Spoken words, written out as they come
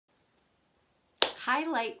Hi,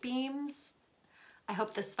 light beams. I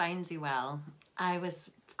hope this finds you well. I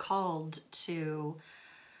was called to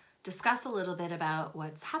discuss a little bit about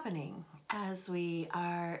what's happening as we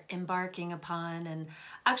are embarking upon and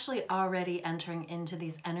actually already entering into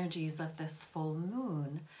these energies of this full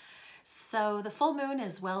moon. So the full moon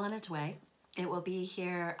is well on its way. It will be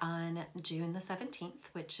here on June the 17th,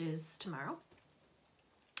 which is tomorrow.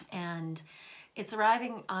 And it's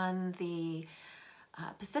arriving on the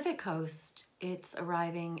Pacific coast. It's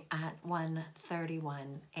arriving at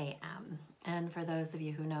 1:31 a.m. And for those of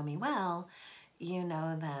you who know me well, you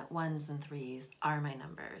know that 1s and 3s are my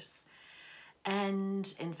numbers.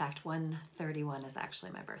 And in fact, 1:31 is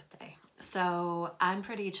actually my birthday. So I'm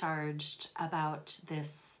pretty charged about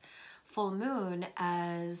this full moon,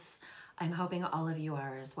 as I'm hoping all of you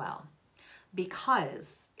are as well,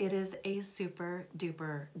 because it is a super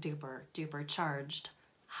duper duper duper charged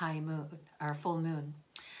high moon or full moon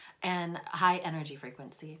and high energy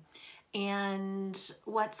frequency. And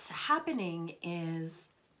what's happening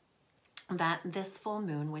is that this full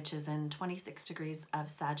moon, which is in 26 degrees of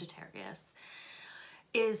Sagittarius,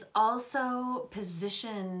 is also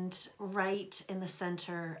positioned right in the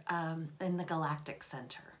center, in the galactic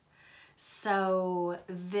center. So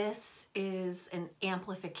this is an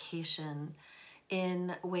amplification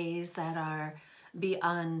in ways that are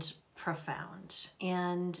beyond profound.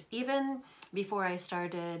 And even before I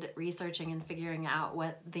started researching and figuring out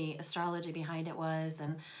what the astrology behind it was,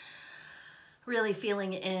 and really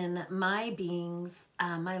feeling in my beings,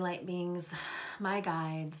 my light beings, my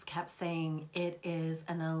guides kept saying it is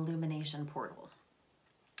an illumination portal.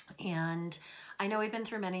 And I know we've been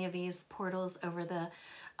through many of these portals over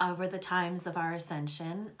the times of our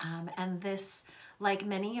ascension, and this, like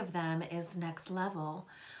many of them, is next level.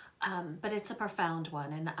 But it's a profound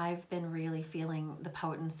one, and I've been really feeling the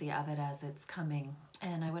potency of it as it's coming,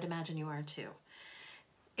 and I would imagine you are too.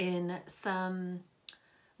 In some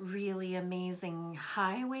really amazing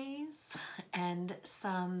highways and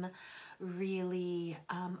some really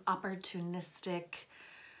opportunistic,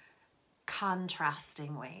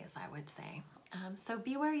 contrasting ways, I would say. So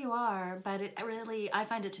be where you are, but I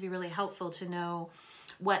find it to be really helpful to know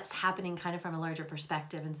what's happening kind of from a larger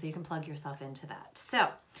perspective, and so you can plug yourself into that. So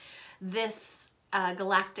this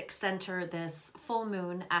galactic center, this full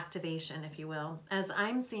moon activation, if you will, as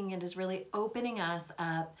I'm seeing it, is really opening us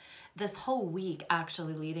up this whole week,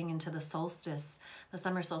 actually leading into the solstice. The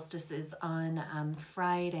summer solstice is on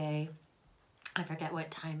Friday. I forget what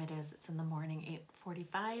time it is. It's in the morning,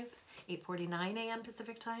 8:45, 8:49 a.m.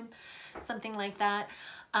 Pacific time, something like that.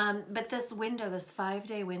 But this window, this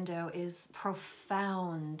 5-day window, is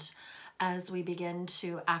profound as we begin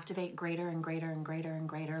to activate greater and greater and greater and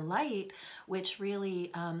greater light, which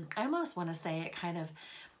really, I almost want to say it kind of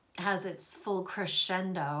has its full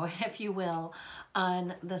crescendo, if you will,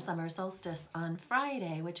 on the summer solstice on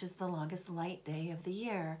Friday, which is the longest light day of the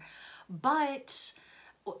year. But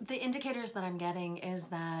the indicators that I'm getting is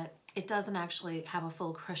that it doesn't actually have a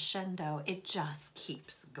full crescendo. It just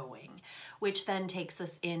keeps going, which then takes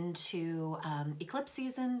us into eclipse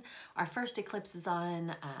season. Our first eclipse is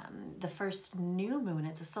on the first new moon.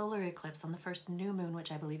 It's a solar eclipse on the first new moon,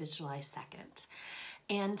 which I believe is July 2nd.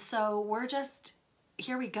 And so we're just,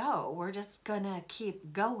 here we go. We're just gonna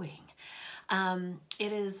keep going.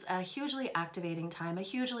 It is a hugely activating time, a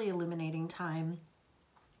hugely illuminating time.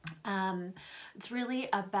 It's really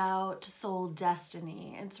about soul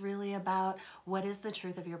destiny. It's really about what is the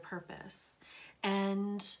truth of your purpose.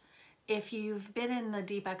 And if you've been in the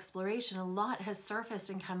deep exploration, a lot has surfaced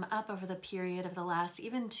and come up over the period of the last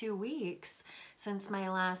even 2 weeks since my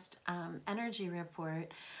last energy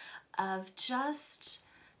report, of just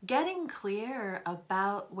getting clear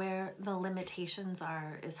about where the limitations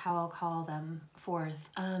are, is how I'll call them forth.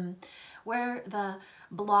 Where the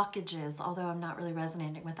blockages, although I'm not really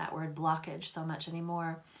resonating with that word blockage so much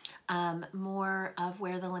anymore, more of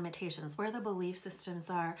where the limitations, where the belief systems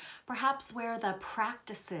are, perhaps where the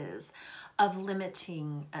practices of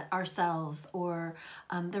limiting ourselves or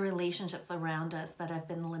the relationships around us that have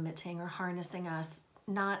been limiting or harnessing us,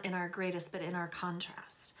 not in our greatest, but in our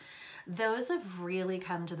contrast. Those have really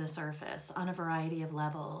come to the surface on a variety of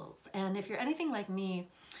levels. And if you're anything like me,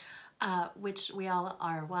 which we all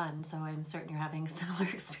are one, so I'm certain you're having similar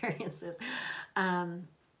experiences,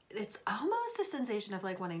 it's almost a sensation of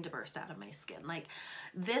like wanting to burst out of my skin. Like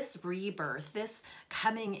this rebirth, this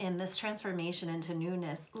coming in, this transformation into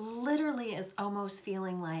newness literally is almost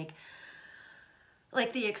feeling like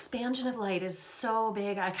the expansion of light is so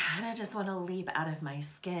big, I kind of just want to leap out of my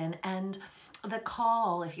skin. And the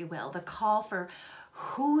call, if you will, the call for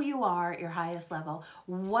who you are at your highest level,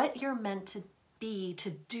 what you're meant to be, to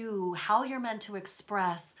do, how you're meant to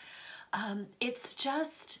express.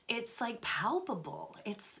 It's like palpable.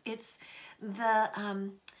 It's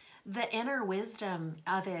the inner wisdom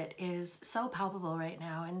of it is so palpable right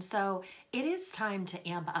now. And so it is time to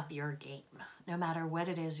amp up your game, no matter what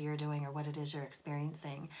it is you're doing or what it is you're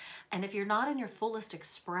experiencing. And if you're not in your fullest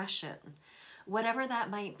expression, whatever that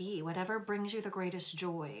might be, whatever brings you the greatest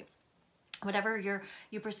joy, whatever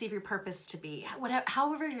you perceive your purpose to be,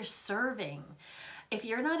 however you're serving, if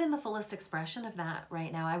you're not in the fullest expression of that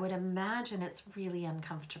right now, I would imagine it's really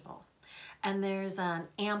uncomfortable. And there's an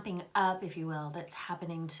amping up, if you will, that's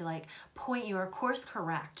happening to like point you or course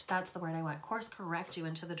correct. That's the word I want. Course correct you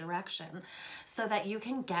into the direction so that you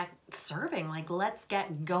can get serving. Like, let's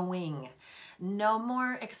get going. No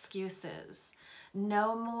more excuses.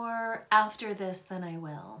 No more after this, then I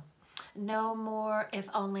will. No more if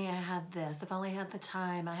only I had this, if only I had the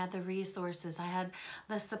time, I had the resources, I had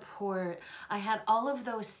the support, I had all of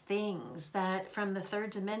those things that from the third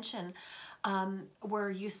dimension we're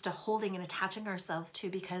used to holding and attaching ourselves to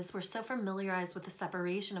because we're so familiarized with the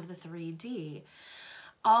separation of the 3D.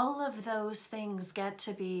 All of those things get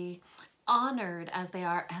to be honored as they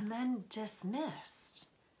are and then dismissed.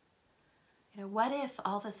 You know, what if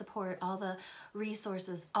all the support, all the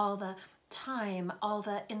resources, all the time, all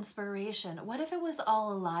the inspiration, what if it was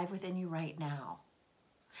all alive within you right now?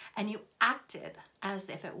 And you acted as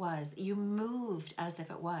if it was. You moved as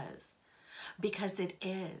if it was. Because it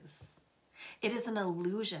is. It is an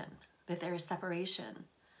illusion that there is separation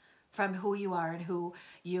from who you are and who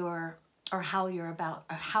you're, or how you're about,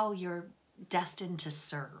 or how you're destined to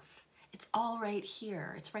serve. It's all right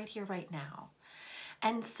here. It's right here, right now.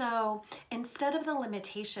 And so instead of the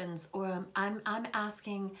limitations, or I'm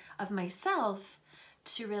asking of myself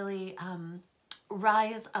to really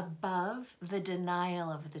rise above the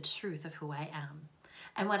denial of the truth of who I am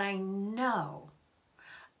and what I know,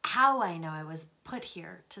 how I know I was put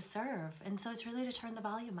here to serve. And so it's really to turn the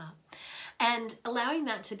volume up and allowing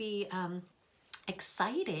that to be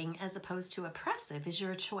exciting as opposed to oppressive is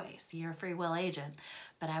your choice. You're a free will agent,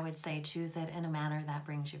 but I would say choose it in a manner that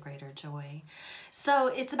brings you greater joy. So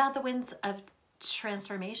it's about the winds of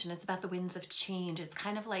transformation. It's about the winds of change. It's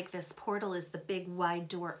kind of like this portal is the big wide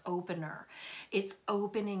door opener. It's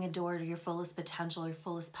opening a door to your fullest potential, your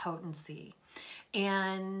fullest potency.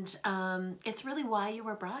 And it's really why you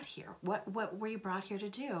were brought here. What were you brought here to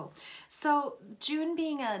do? So June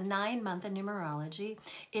being a 9-month in numerology,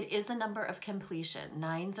 it is a number of completion.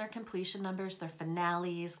 9s are completion numbers. They're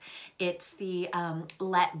finales. It's the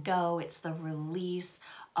let go. It's the release.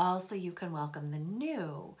 Also, you can welcome the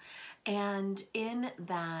new. And in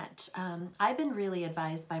that, I've been really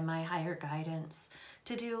advised by my higher guidance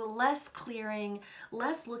to do less clearing,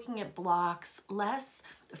 less looking at blocks, less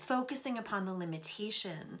focusing upon the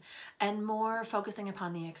limitation and more focusing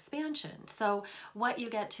upon the expansion. So what you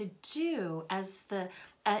get to do as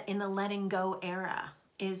in the letting go era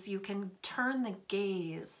is you can turn the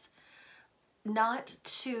gaze not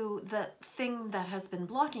to the thing that has been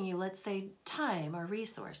blocking you, let's say time or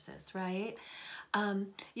resources, right?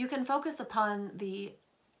 You can focus upon the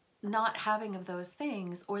not having of those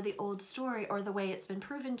things or the old story or the way it's been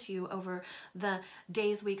proven to you over the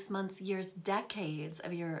days, weeks, months, years, decades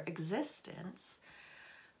of your existence.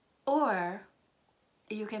 Or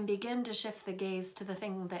you can begin to shift the gaze to the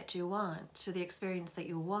thing that you want, to the experience that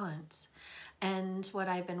you want. And what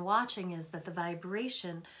I've been watching is that the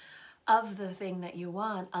vibration of the thing that you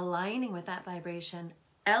want, aligning with that vibration,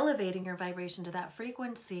 elevating your vibration to that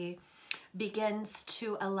frequency, begins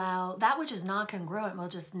to allow that which is not congruent will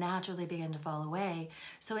just naturally begin to fall away.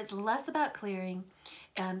 So it's less about clearing.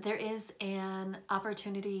 There is an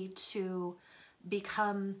opportunity to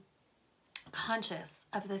become conscious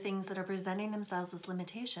of the things that are presenting themselves as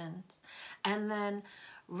limitations and then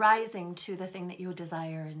rising to the thing that you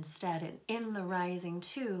desire instead. And in the rising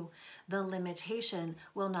to, the limitation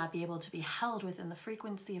will not be able to be held within the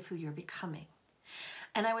frequency of who you're becoming.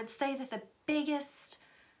 And I would say that the biggest,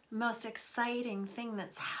 most exciting thing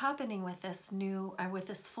that's happening with this new, or with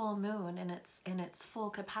this full moon in its full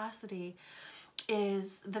capacity,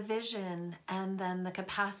 is the vision and then the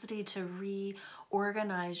capacity to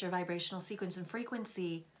reorganize your vibrational sequence and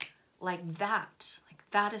frequency like that. Like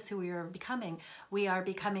that is who we are becoming. We are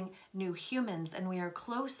becoming new humans, and we are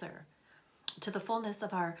closer to the fullness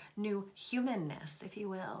of our new humanness, if you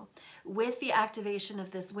will. With the activation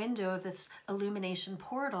of this window, of this illumination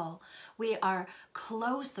portal, we are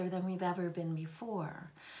closer than we've ever been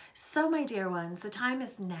before. So my dear ones, the time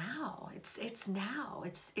is now. It's now.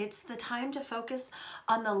 It's the time to focus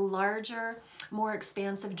on the larger, more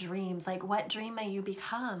expansive dreams. Like, what dream may you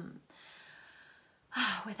become?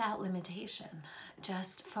 without limitation,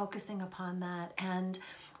 just focusing upon that and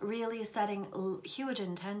really setting huge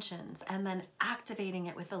intentions and then activating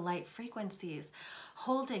it with the light frequencies,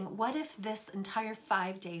 holding, what if this entire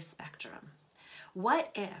 5-day spectrum,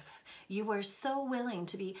 what if you were so willing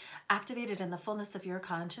to be activated in the fullness of your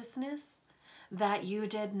consciousness that you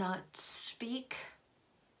did not speak,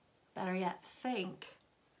 better yet, think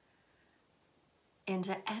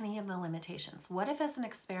into any of the limitations? What if, as an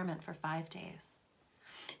experiment for 5 days,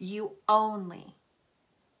 you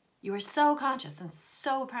were so conscious and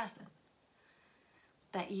so present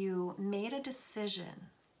that you made a decision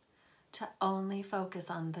to only focus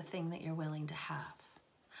on the thing that you're willing to have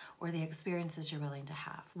or the experiences you're willing to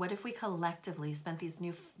have? What if we collectively spent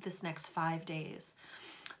this next 5 days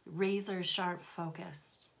razor sharp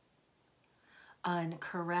focused on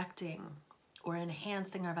correcting or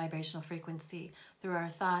enhancing our vibrational frequency through our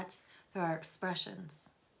thoughts, through our expressions,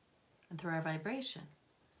 and through our vibration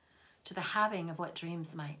to the having of what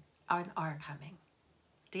dreams are coming?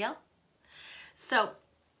 Deal? So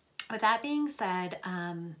with that being said,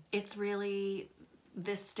 it's really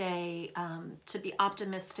this day to be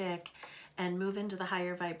optimistic and move into the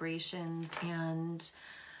higher vibrations and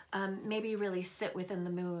maybe really sit within the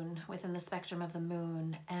moon, within the spectrum of the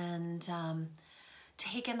moon, and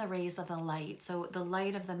take in the rays of the light. So the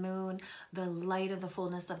light of the moon, the light of the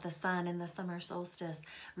fullness of the sun in the summer solstice,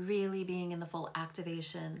 really being in the full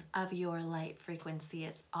activation of your light frequency.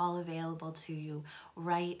 It's all available to you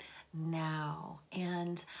right now.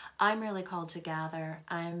 And I'm really called to gather.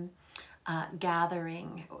 I'm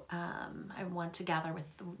gathering. I want to gather with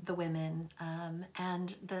the women,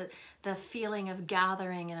 and the feeling of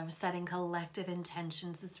gathering and of setting collective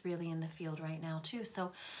intentions is really in the field right now too.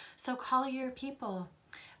 So call your people,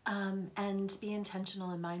 and be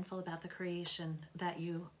intentional and mindful about the creation that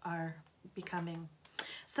you are becoming.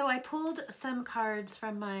 So I pulled some cards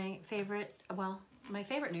from my favorite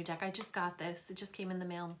new deck. I just got this. It just came in the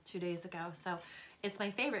mail 2 days ago. So it's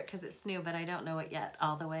my favorite because it's new, but I don't know it yet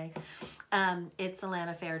all the way. It's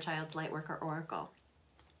Alana Fairchild's Lightworker Oracle.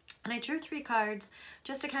 And I drew 3 cards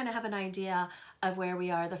just to kind of have an idea of where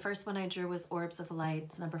we are. The first one I drew was Orbs of Light.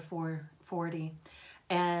 It's number 440.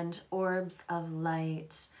 And Orbs of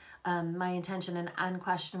Light, my intention and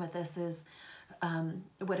question with this is,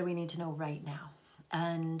 what do we need to know right now?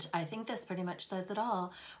 And I think this pretty much says it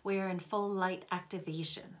all. We are in full light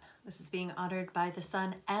activation. This is being honored by the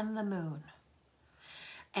sun and the moon.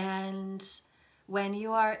 And when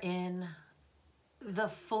you are in the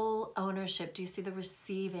full ownership, do you see the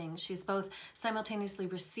receiving? She's both simultaneously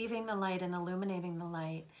receiving the light and illuminating the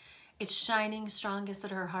light. It's shining strongest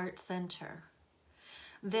at her heart center.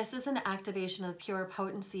 This is an activation of the pure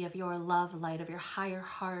potency of your love light, of your higher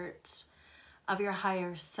heart, of your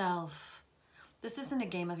higher self. This isn't a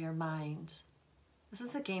game of your mind. This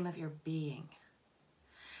is a game of your being.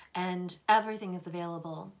 And everything is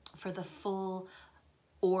available for the full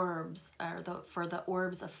orbs, or for the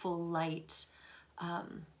orbs of full light.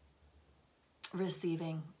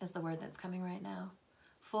 Receiving is the word that's coming right now.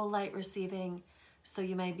 Full light receiving, so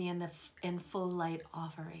you may be in full light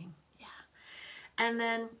offering. Yeah. And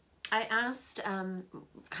then I asked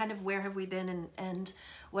kind of where have we been and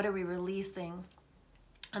what are we releasing?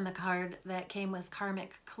 And the card that came was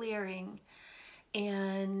Karmic Clearing.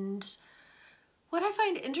 And what I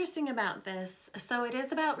find interesting about this, so it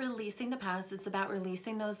is about releasing the past. It's about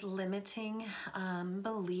releasing those limiting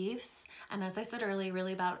beliefs. And as I said earlier,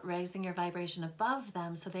 really about raising your vibration above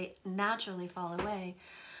them so they naturally fall away.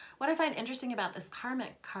 What I find interesting about this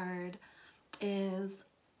karmic card is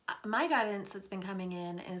my guidance that's been coming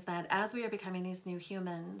in is that as we are becoming these new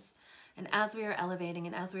humans, and as we are elevating,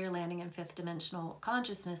 and as we are landing in 5th dimensional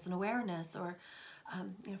consciousness and awareness, or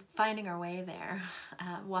finding our way there,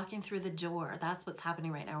 walking through the door. That's what's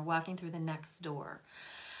happening right now. We're walking through the next door.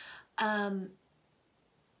 I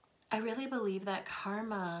really believe that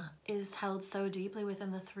karma is held so deeply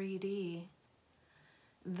within the 3D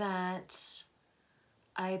that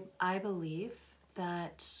I believe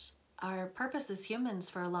that our purpose as humans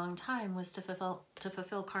for a long time was to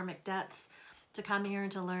fulfill karmic debts, to come here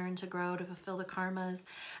and to learn, to grow, to fulfill the karmas,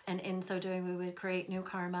 and in so doing we would create new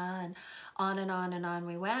karma, and on and on and on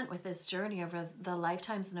we went with this journey over the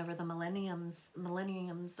lifetimes and over the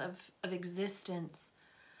millenniums of existence.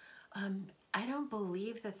 I don't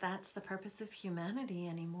believe that that's the purpose of humanity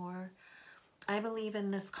anymore. I believe in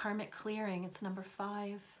this karmic clearing. It's number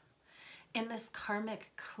 5. In this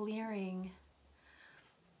karmic clearing,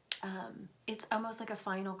 it's almost like a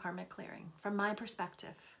final karmic clearing from my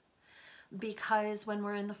perspective. Because when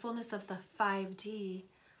we're in the fullness of the 5D,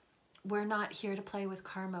 We're not here to play with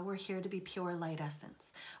karma. We're here to be pure light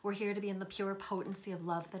essence. We're here to be in the pure potency of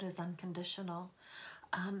love that is unconditional.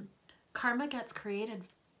 Karma gets created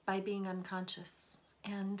by being unconscious.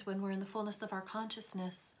 And when we're in the fullness of our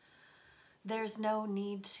consciousness, there's no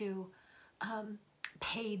need to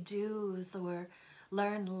pay dues or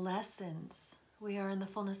learn lessons. We are in the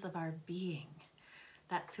fullness of our being.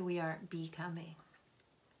 That's who we are becoming.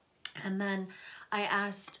 And then I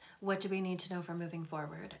asked, what do we need to know for moving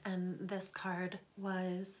forward? And this card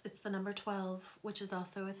it's the number 12, which is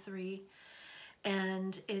also a 3,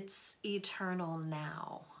 and it's eternal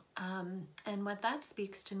now. And what that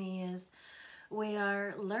speaks to me is we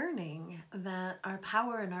are learning that our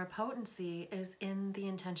power and our potency is in the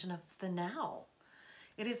intention of the now.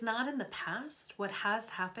 It is not in the past, what has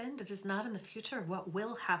happened. It is not in the future, what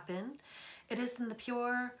will happen. It is in the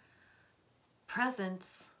pure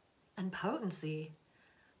presence and potency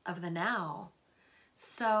of the now.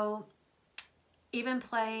 So even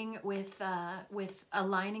playing with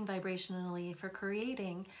aligning vibrationally for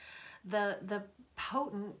creating, the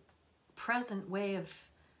potent present way of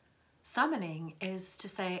summoning is to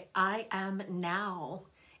say, I am now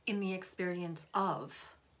in the experience of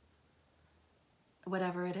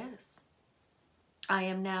whatever it is. I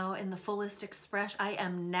am now in the fullest expression. I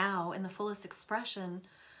am now in the fullest expression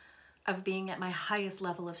of being at my highest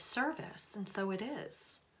level of service. And so it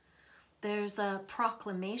is. There's a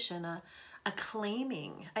proclamation, a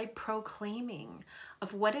claiming, a proclaiming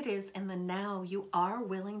of what it is in the now you are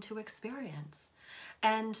willing to experience.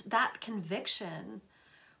 And that conviction,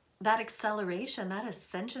 that acceleration, that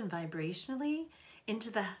ascension vibrationally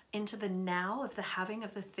into the now of the having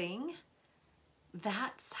of the thing,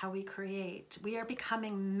 that's how we create. We are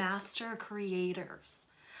becoming master creators.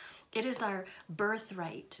 It is our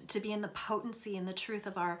birthright to be in the potency and the truth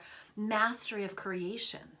of our mastery of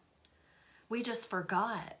creation. We just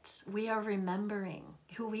forgot. We are remembering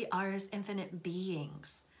who we are as infinite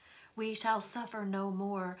beings. We shall suffer no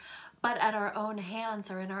more, but at our own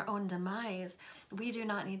hands or in our own demise, we do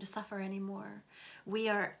not need to suffer anymore. We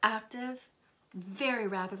are active, very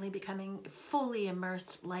rapidly becoming fully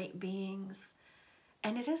immersed light beings.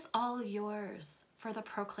 And it is all yours for the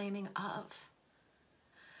proclaiming of.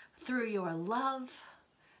 Through your love,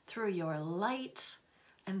 through your light,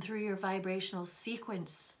 and through your vibrational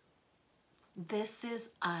sequence. This is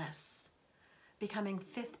us becoming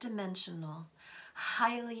fifth dimensional,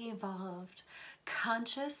 highly evolved,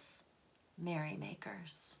 conscious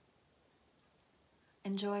merrymakers.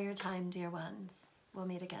 Enjoy your time, dear ones. We'll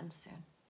meet again soon.